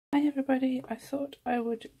Hi everybody, I thought I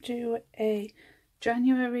would do a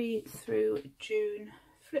January through June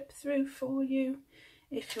flip through for you.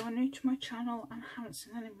 If you're new to my channel and haven't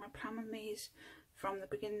seen any of my plan with me's from the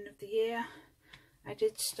beginning of the year, I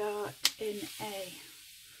did start in a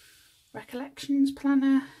recollections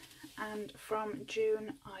planner, and from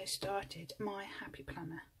June I started my happy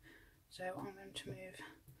planner. So I'm going to move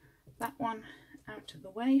that one out of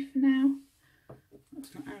the way for now.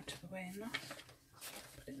 That's not out of the way enough.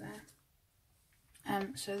 Put it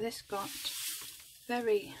there. So this got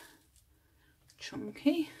very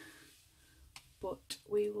chunky, but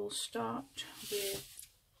we will start with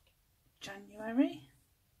January.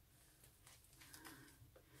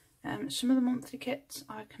 Some of the monthly kits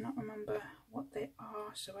I cannot remember what they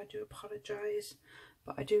are, so I do apologise,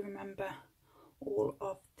 but I do remember all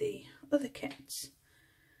of the other kits.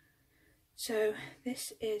 So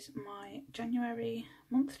this is my January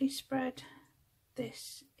monthly spread.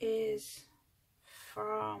 This is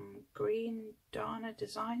from Green Dana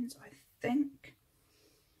Designs, I think,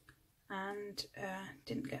 and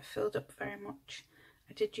didn't get filled up very much.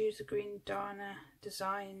 I did use the Green Dana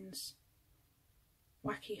Designs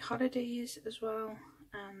Wacky Holidays as well,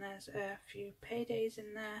 and there's a few paydays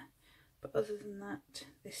in there, but other than that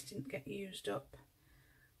this didn't get used up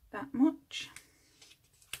that much.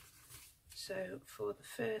 So for the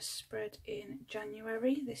first spread in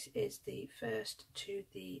January, this is the 1st to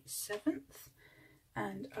the 7th,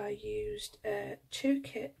 and I used 2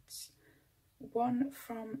 kits, one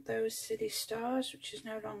from Those Silly Stars, which is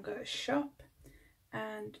no longer a shop,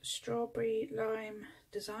 and Strawberry Lime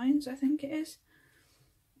Designs, I think it is,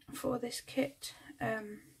 for this kit.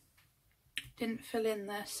 Didn't fill in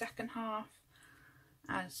the second half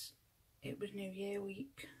as it was New Year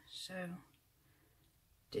week, so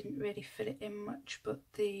didn't really fit it in much, but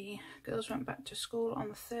the girls went back to school on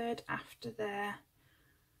the 3rd after their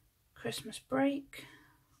Christmas break.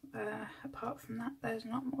 Apart from that, there's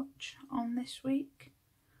not much on this week.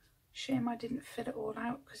 Shame I didn't fit it all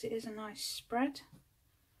out because it is a nice spread.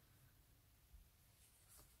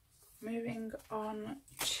 Moving on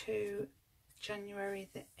to January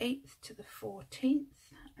the 8th to the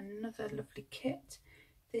 14th, another lovely kit.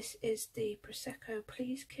 This is the Prosecco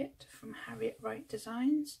Please kit from Harriet Wright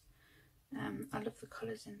Designs. I love the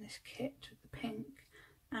colours in this kit with the pink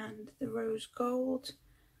and the rose gold.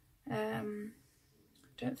 Don't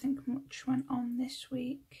think much went on this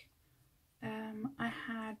week. I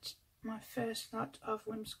had my first lot of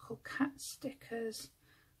Whimsical Cat stickers,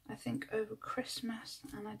 I think over Christmas,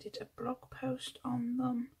 and I did a blog post on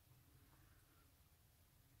them.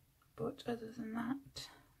 But other than that,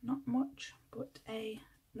 not much, but a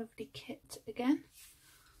lovely kit again.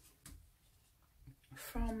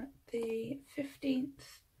 From the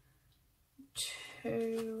 15th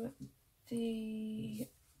to the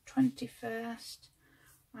 21st,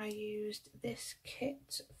 I used this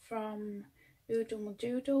kit from Oodle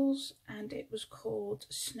Doodles, and it was called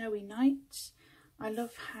Snowy Nights. I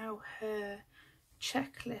love how her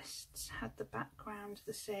checklists had the background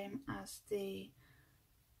the same as the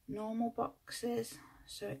normal boxes,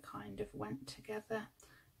 so it kind of went together.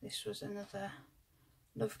 This was another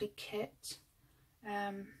lovely kit.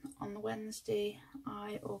 On the Wednesday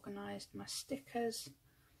I organised my stickers.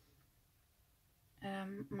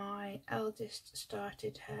 My eldest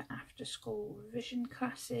started her after school revision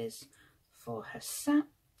classes for her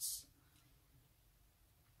SATs,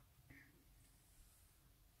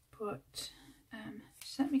 but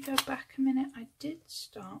just let me go back a minute. I did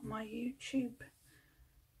start my YouTube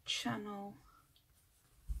channel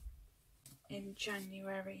in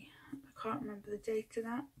January. I can't remember the date of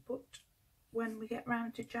that, but when we get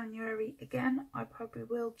round to January again, I probably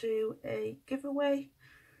will do a giveaway,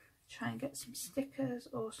 try and get some stickers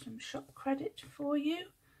or some shop credit for you.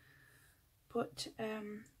 But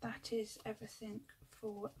that is everything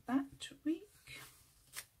for that week.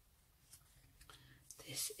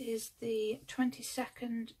 This is the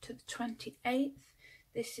 22nd to the 28th.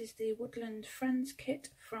 This is the Woodland Friends kit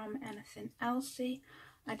from Anything Elsie.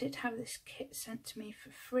 I did have this kit sent to me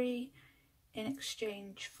for free in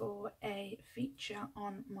exchange for a feature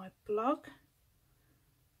on my blog.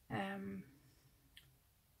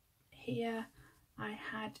 Here I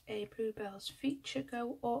had a Bluebells feature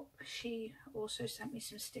go up. She also sent me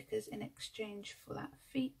some stickers in exchange for that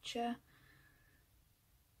feature.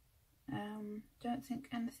 Don't think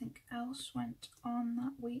anything else went on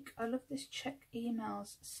that week. I love this check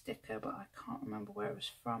emails sticker, but I can't remember where it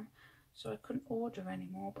was from, so I couldn't order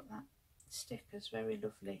anymore, but that sticker is very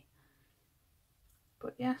lovely.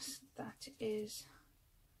 But yes, that is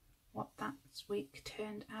what that week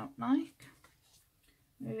turned out like.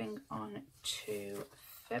 Moving on to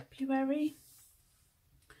February.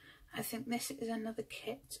 I think this is another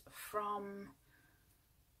kit from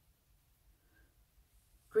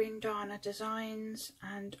Green Dana Designs,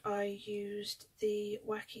 and I used the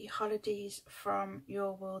Wacky Holidays from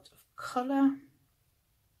Your World of Colour.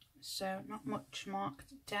 So not much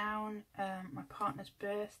marked down. My partner's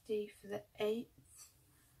birthday for the 8th.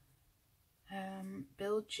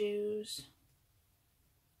 Bill Jews.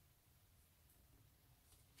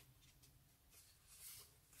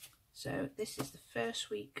 So this is the first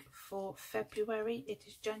week for February. It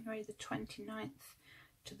is January the 29th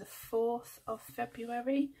to the 4th of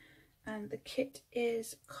February, and the kit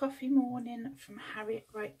is Coffee Morning from Harriet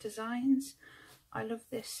Wright Designs. I love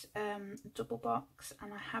this double box,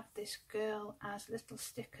 and I have this girl as little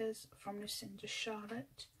stickers from Lucinda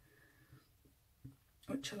Charlotte,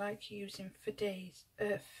 which I like using for days,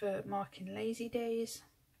 for marking lazy days.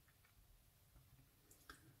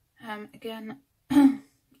 Again,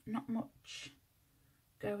 not much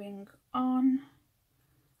going on.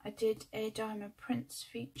 I did a Diamond Prince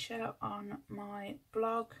feature on my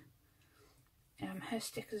blog. Her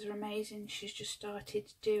stickers are amazing. She's just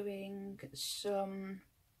started doing some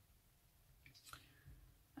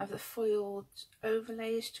of the foiled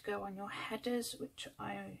overlays to go on your headers, which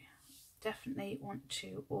I definitely want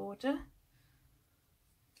to order.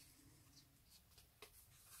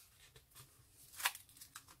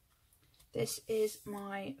 This is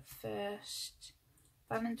my first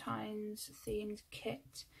Valentine's themed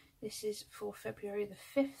kit. This is for February the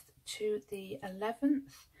 5th to the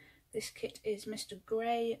 11th. This kit is Mr.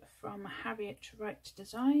 Grey from Harriet Wright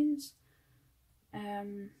Designs. I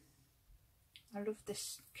love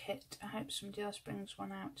this kit. I hope somebody else brings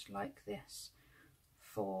one out like this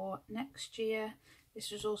for next year.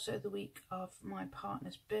 This was also the week of my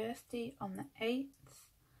partner's birthday on the 8th.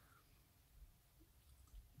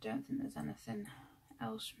 Don't think there's anything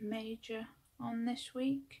else major on this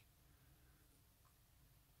week.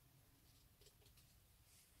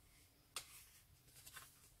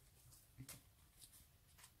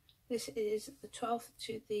 This is the 12th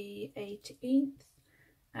to the 18th,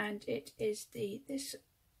 and it is the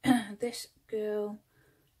This Girl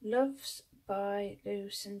Loves by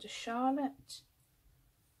Lucinda Charlotte.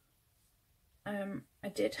 I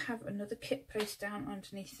did have another kit placed down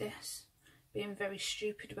underneath this. Being very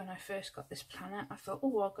stupid when I first got this planner, I thought,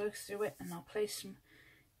 oh, I'll go through it and I'll place some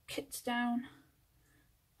kits down,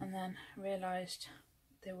 and then realised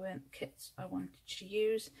they weren't kits I wanted to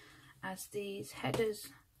use, as these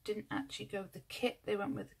headers didn't actually go with the kit. They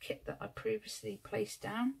went with the kit that I previously placed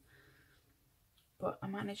down, but I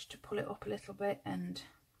managed to pull it up a little bit and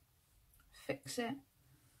fix it.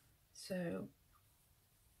 So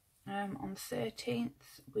on the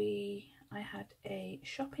 13th I had a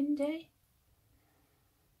shopping day.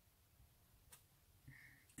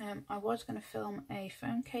 I was going to film a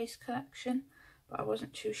phone case collection, but I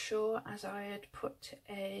wasn't too sure, as I had put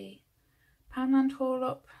a Poundland haul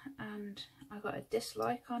up and I got a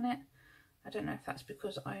dislike on it. I don't know if that's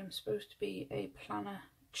because I am supposed to be a planner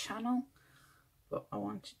channel, but I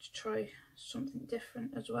wanted to try something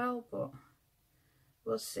different as well, but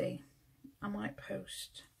we'll see. I might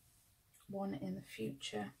post one in the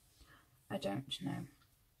future. I don't know.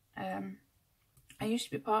 I used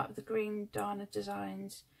to be part of the Green Dana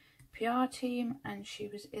Designs PR team, and she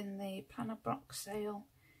was in the planner box sale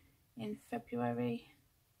in February.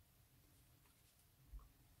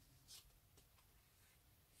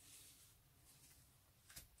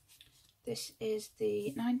 This is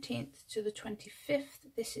the 19th to the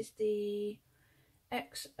 25th. This is the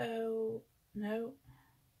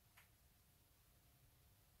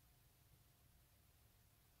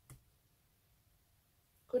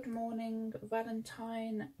Good Morning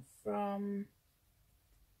Valentine from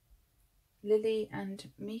Lily and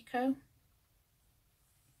Miko.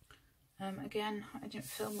 Again, I didn't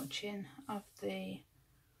film much in of the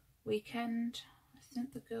weekend. I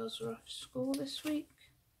think the girls were off school this week.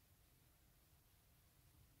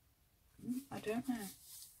 I don't know,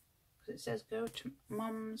 because it says go to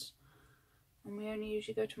Mum's, and we only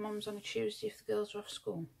usually go to Mum's on a Tuesday if the girls are off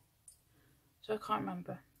school. So I can't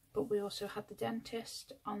remember. But we also had the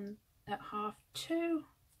dentist on at 2:30.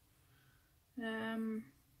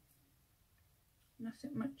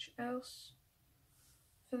 Nothing much else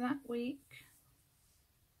for that week.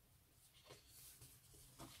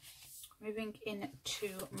 Moving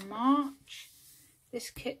into March.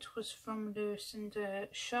 This kit was from Lucinda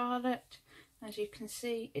Charlotte. As you can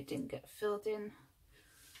see, it didn't get filled in.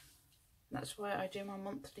 That's why I do my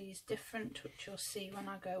monthlies different, which you'll see when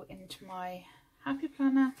I go into my Happy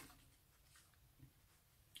Planner.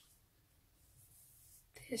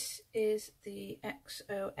 This is the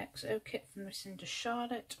XOXO kit from Lucinda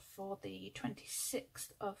Charlotte for the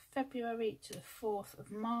 26th of February to the 4th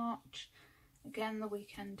of March. Again, the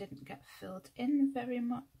weekend didn't get filled in very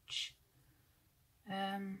much.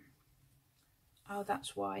 Oh,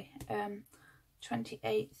 that's why.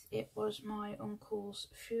 28th, it was my uncle's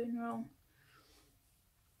funeral.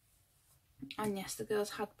 And yes, the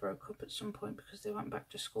girls had broke up at some point because they went back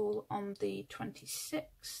to school on the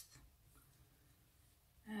 26th.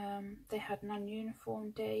 They had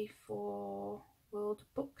non-uniform day for World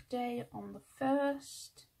Book Day on the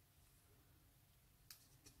 1st.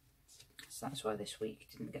 So that's why this week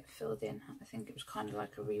didn't get filled in. I think it was kind of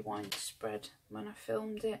like a rewind spread when I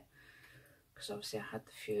filmed it, because obviously I had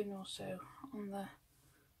the funeral, so on the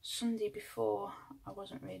Sunday before I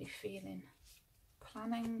wasn't really feeling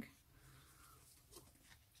planning.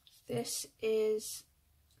 This is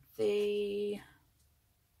the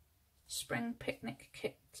spring picnic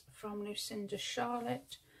kit from Lucinda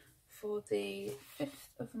Charlotte for the 5th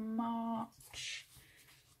of March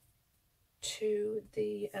to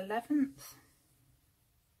the 11th.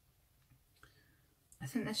 I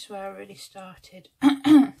think this is where I really started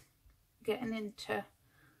getting into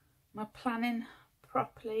my planning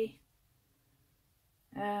properly.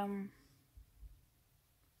 But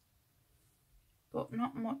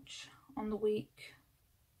not much on the week.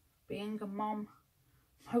 Being a mom,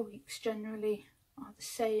 my weeks generally are the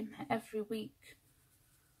same every week.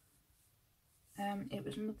 It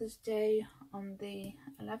was Mother's Day on the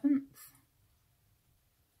 11th.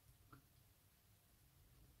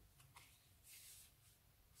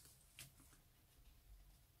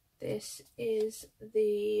 This is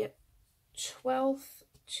the 12th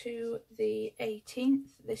to the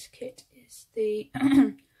 18th. This kit is the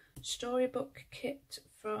storybook kit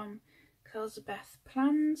from Elizabeth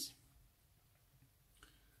Plans.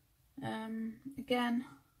 Again,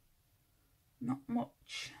 not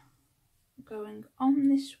much going on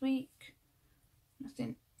this week.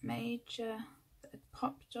 Nothing major that had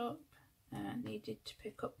popped up. Needed to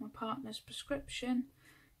pick up my partner's prescription.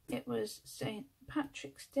 It was St.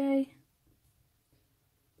 Patrick's Day.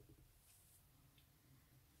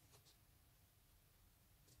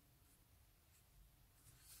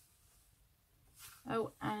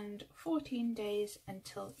 Oh, and 14 days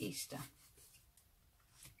until Easter.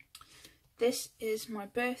 This is my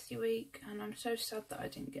birthday week, and I'm so sad that I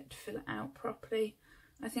didn't get to fill it out properly.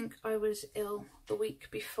 I think I was ill the week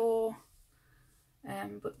before,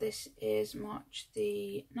 but this is March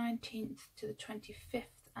the 19th to the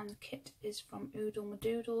 25th, and the kit is from Oodle My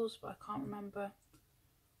Doodles, but I can't remember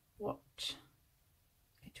what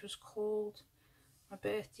it was called. My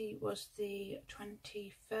birthday was the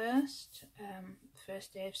 21st,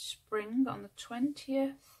 first day of spring on the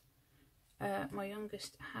 20th. My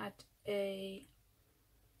youngest had a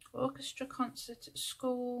orchestra concert at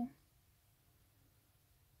school.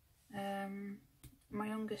 My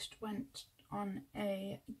youngest went on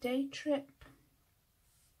a day trip.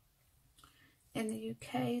 In the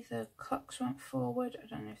UK, the clocks went forward. I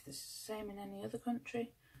don't know if this is the same in any other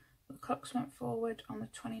country. The clocks went forward on the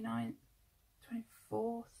 29th,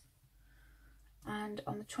 24th, and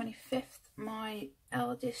on the 25th my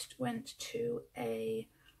eldest went to a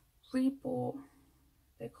reborn,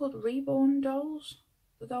 they're called reborn dolls,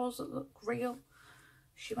 the dolls that look real.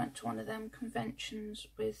 She went to one of them conventions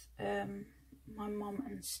with my mum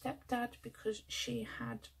and stepdad, because she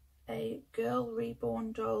had a girl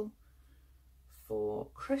reborn doll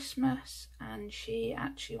for Christmas, and she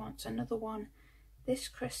actually wants another one this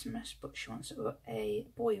Christmas, but she wants a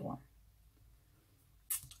boy one.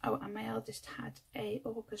 Oh, and my eldest had a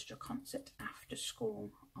orchestra concert after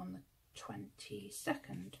school on the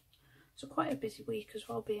 22nd. So quite a busy week as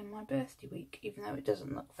well, being my birthday week, even though it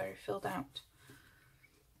doesn't look very filled out.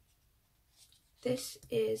 This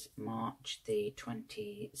is March the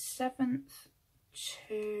 27th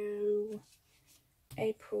to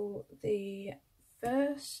April the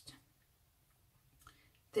 1st.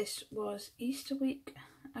 This was Easter week,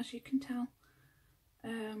 as you can tell.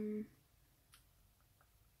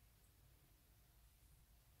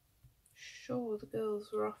 Sure, the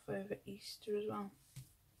girls were off over Easter as well.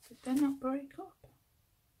 Did they not break up?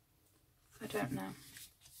 I don't know. I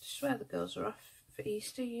swear the girls are off for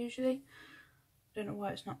Easter usually. Don't know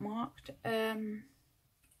why it's not marked.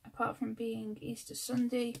 Apart from being Easter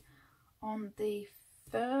Sunday on the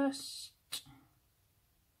 1st,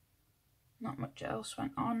 not much else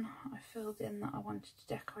went on. I filled in that I wanted to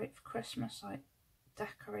decorate for Christmas, like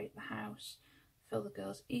decorate the house, fill the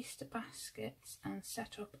girls' Easter baskets and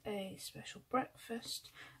set up a special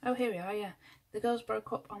breakfast. Oh, here we are, yeah. The girls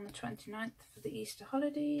broke up on the 29th for the Easter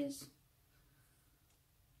holidays.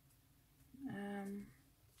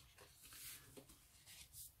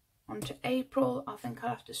 On to April. I think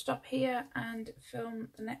I'll have to stop here and film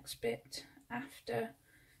the next bit after,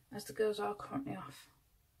 as the girls are currently off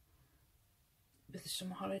with the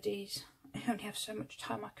summer holidays. I only have so much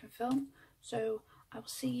time I can film, so I will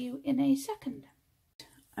see you in a second.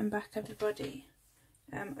 I'm back, everybody.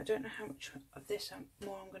 I don't know how much of this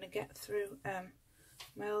more I'm going to get through.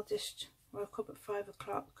 My eldest woke up at 5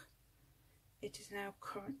 o'clock. It is now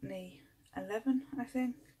currently 11, I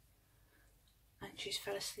think, and she's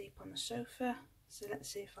fell asleep on the sofa, so let's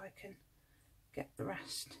see if I can get the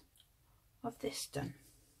rest of this done.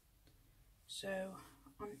 So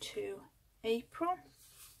on to April.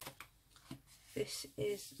 This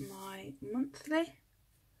is my monthly,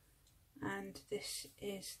 and this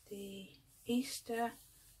is the Easter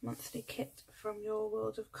monthly kit from Your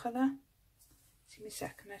World of Colour. Give me a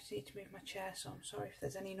second, I just need to move my chair, so I'm sorry if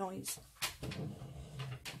there's any noise.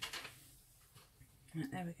 Right,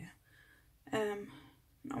 there we go.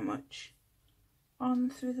 Not much on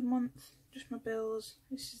through the month, just my bills.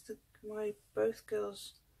 This is my both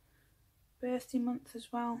girls' birthday month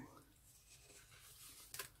as well.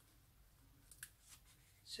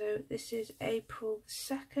 So this is April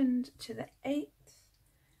 2nd to the 8th,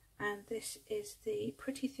 and this is the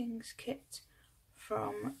Pretty Things kit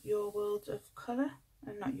from Your World of Colour.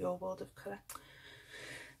 Not Your World of Colour,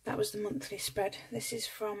 that was the monthly spread. This is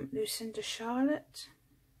from Lucinda Charlotte.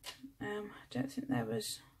 I don't think there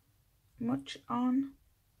was much on.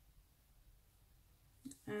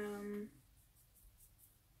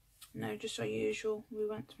 No, just our usual. We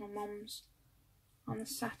went to my mum's on the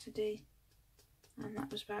Saturday, and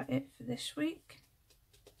that was about it for this week.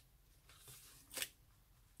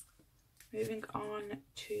 Moving on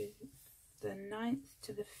to the 9th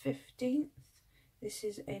to the 15th. This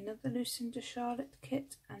is another Lucinda Charlotte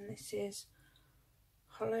kit, and this is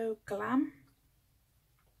Hollow Glam.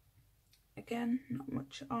 Again, not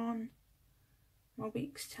much on. My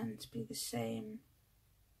weeks tend to be the same,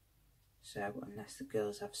 so unless the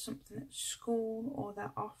girls have something at school or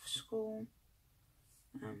they're off school.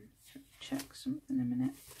 Check something in a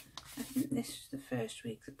minute. I think this is the first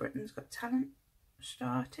week that Britain's Got Talent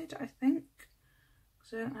started, I think,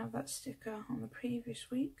 because I don't have that sticker on the previous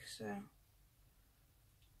week, so,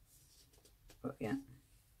 but yeah.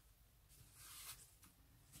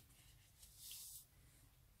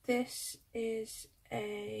 This is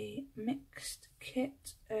a mixed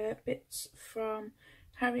kit, bits from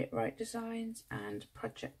Harriet Wright Designs and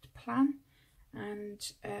Project Plan,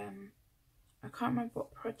 and I can't remember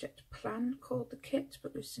what Project Plan called the kit,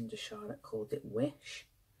 but Lucinda Charlotte called it Wish.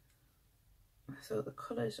 I thought the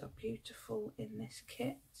colours are beautiful in this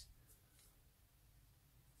kit.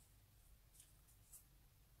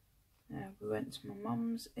 We went to my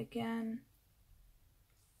mum's again.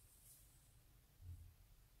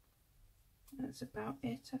 That's about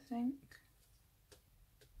it, I think.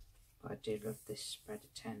 But I do love this spread,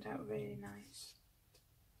 it turned out really nice.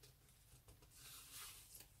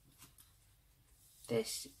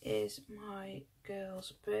 This is my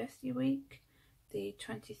girls' birthday week, the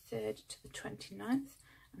 23rd to the 29th,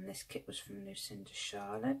 and this kit was from Lucinda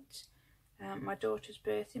Charlotte. My daughter's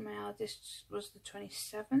birthday, my eldest, was the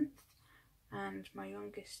 27th, and my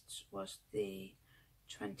youngest was the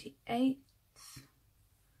 28th.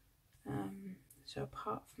 So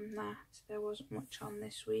apart from that, there wasn't much on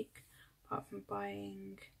this week, apart from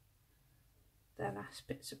buying their last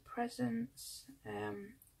bits of presents.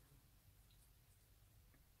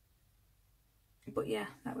 But yeah,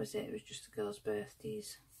 that was it. It was just the girls'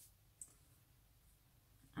 birthdays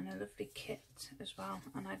and a lovely kit as well.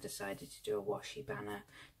 And I decided to do a washi banner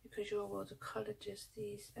because Your World of Colour does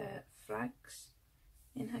these flags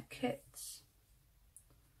in her kits.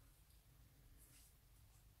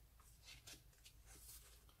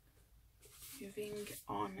 Moving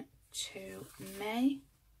on to May.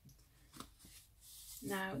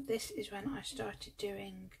 Now this is when I started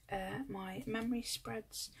doing my memory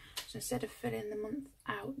spreads. So instead of filling the month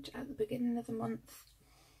out at the beginning of the month,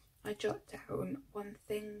 I jot down one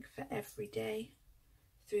thing for every day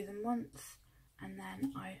through the month, and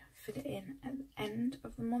then I fill it in at the end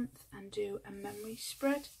of the month and do a memory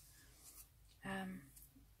spread.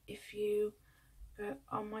 If you go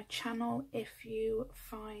on my channel, if you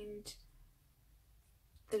find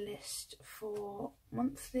the list for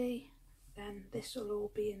monthly, then this will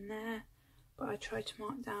all be in there, but I try to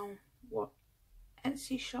mark down what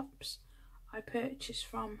Etsy shops I purchase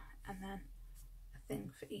from, and then a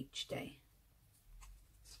thing for each day.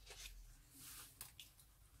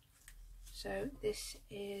 So this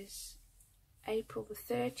is April the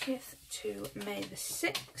 30th to May the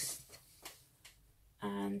 6th,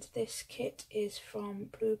 and this kit is from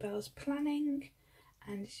Bluebell's Planning,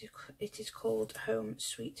 and it is called Home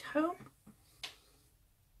Sweet Home.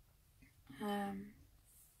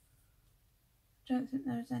 Don't think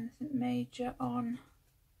there's anything major on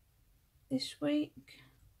this week,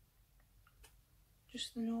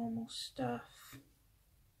 just the normal stuff.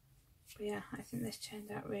 But yeah, I think this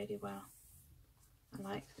turned out really well. I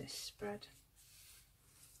like this spread.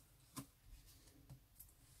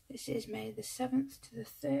 This is May the 7th to the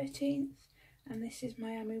 13th, and this is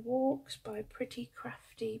Miami Walks by Pretty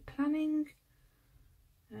Crafty Planning.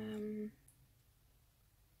 Don't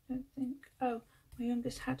think, oh, my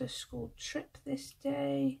youngest had a school trip this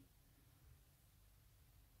day,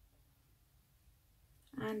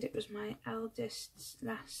 and it was my eldest's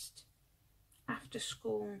last after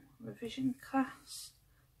school revision class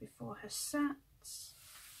before her SATs.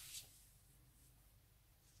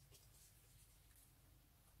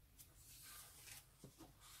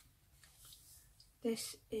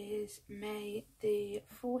 This is May the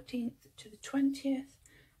 14th to the 20th,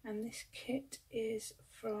 and this kit is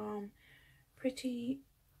from Pretty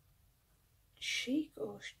Chic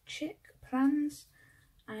or Chic Plans,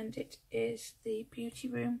 and it is the beauty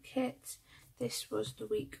room kit. This was the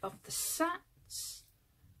week of the SATs.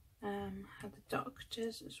 Had the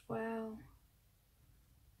doctors as well.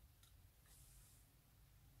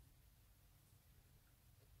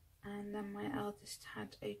 And then my eldest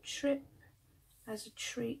had a trip as a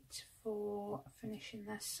treat for finishing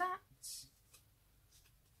their SATs.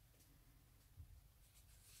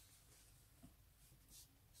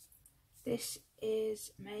 This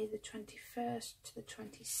is May the 21st to the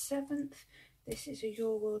 27th. This is a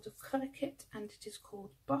Your World of Colour kit, and it is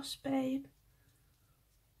called Boss Babe.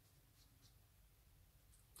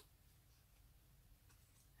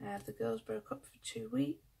 The girls broke up for 2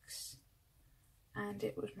 weeks, and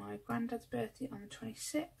it was my granddad's birthday on the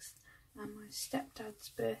 26th and my stepdad's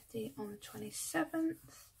birthday on the 27th.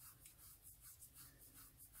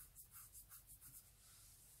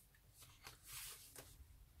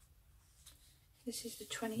 This is the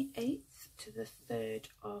 28th to the 3rd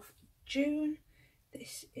of June.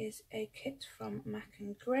 This is a kit from Mac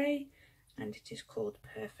and Gray, and it is called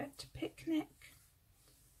Perfect Picnic.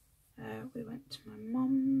 We went to my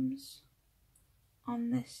mum's on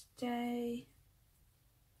this day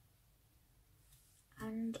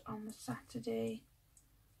and on the Saturday,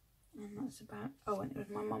 and that's about, oh, and it was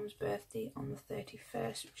my mum's birthday on the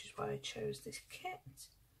 31st, which is why I chose this kit.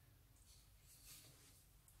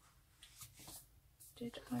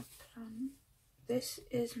 Did I plan? This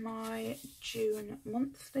is my June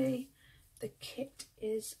monthly. The kit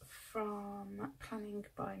is from Planning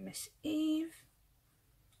by Miss Eve.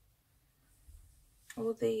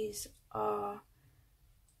 All these are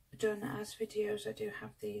done as videos. I do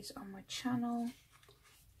have these on my channel.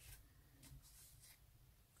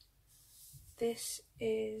 This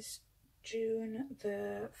is June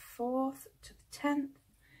the 4th to the 10th.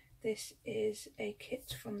 This is a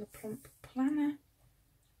kit from the Plump Planner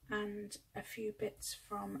and a few bits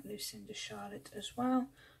from Lucinda Charlotte as well.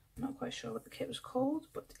 I'm not quite sure what the kit was called,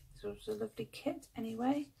 but it was a lovely kit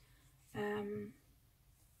anyway.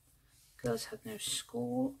 Girls had no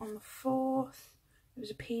school on the 4th. It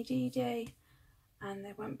was a PD day, and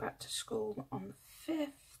they went back to school on the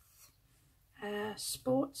 5th.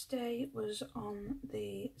 Sports day was on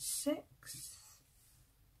the 6th,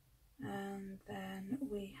 and then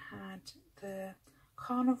we had the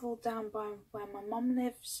carnival down by where my mum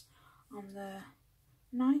lives on the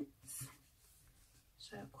 9th,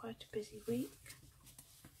 so quite a busy week.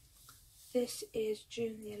 This is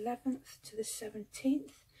June the 11th to the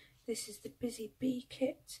 17th. This is the Busy Bee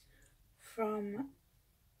kit from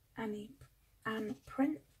Anne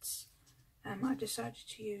Prince. I decided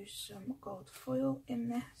to use some gold foil in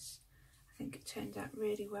this. I think it turned out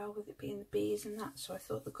really well with it being the bees and that, so I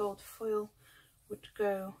thought the gold foil would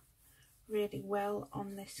go really well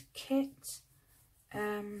on this kit.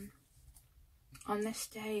 On this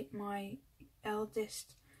day, my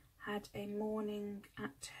eldest had a morning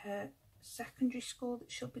at her secondary school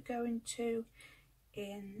that she'll be going to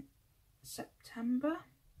in September.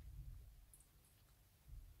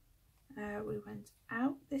 We went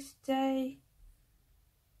out this day.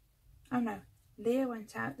 Oh no, Leah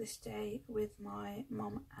went out this day with my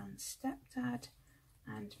mum and stepdad,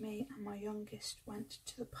 and me and my youngest went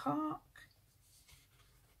to the park.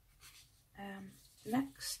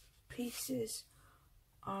 Next pieces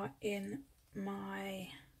are in my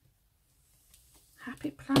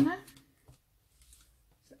Happy Planner.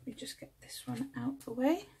 So let me just get this one out the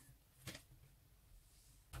way.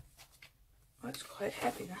 Oh, it's quite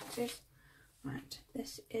heavy, that is. Right,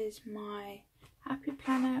 this is my Happy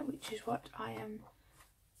Planner, which is what I am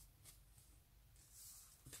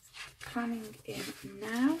planning in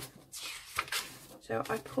now. So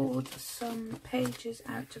I pulled some pages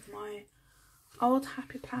out of my old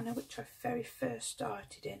Happy Planner, which I very first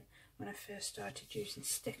started in when I first started using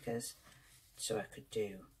stickers, so I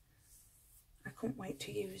couldn't wait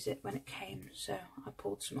to use it when it came, so I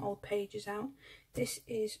pulled some old pages out. This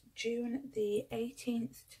is June the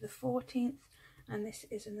 18th to the 14th, and this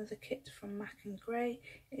is another kit from Mac and Gray.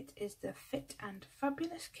 It is the Fit and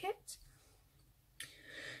Fabulous kit.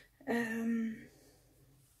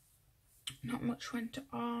 Not much went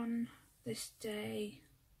on this day,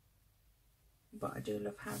 but I do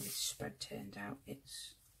love how this spread turned out. It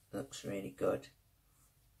looks really good.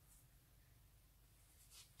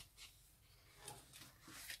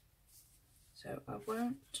 So I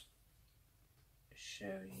won't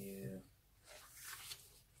show you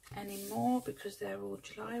any more because they're all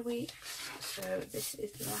July weeks. So this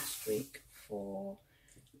is the last week for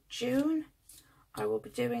June. I will be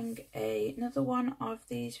doing another one of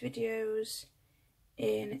these videos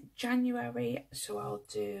in January, so I'll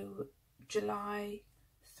do July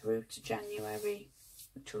through to January,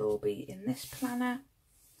 which will all be in this planner.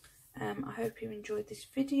 I hope you enjoyed this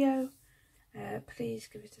video. Please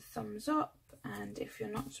give it a thumbs up, and if you're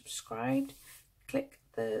not subscribed, click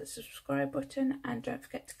the subscribe button, and don't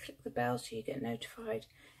forget to click the bell so you get notified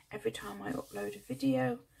every time I upload a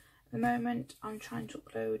video. At the moment I'm trying to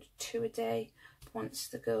upload 2 a day. Once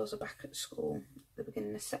the girls are back at school at the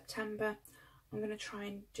beginning of September, I'm going to try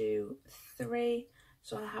and do 3,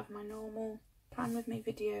 so I'll have my normal plan with me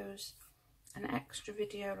videos, an extra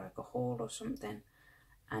video like a haul or something,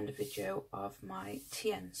 and a video of my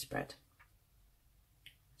TN spread.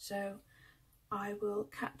 So I will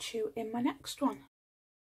catch you in my next one.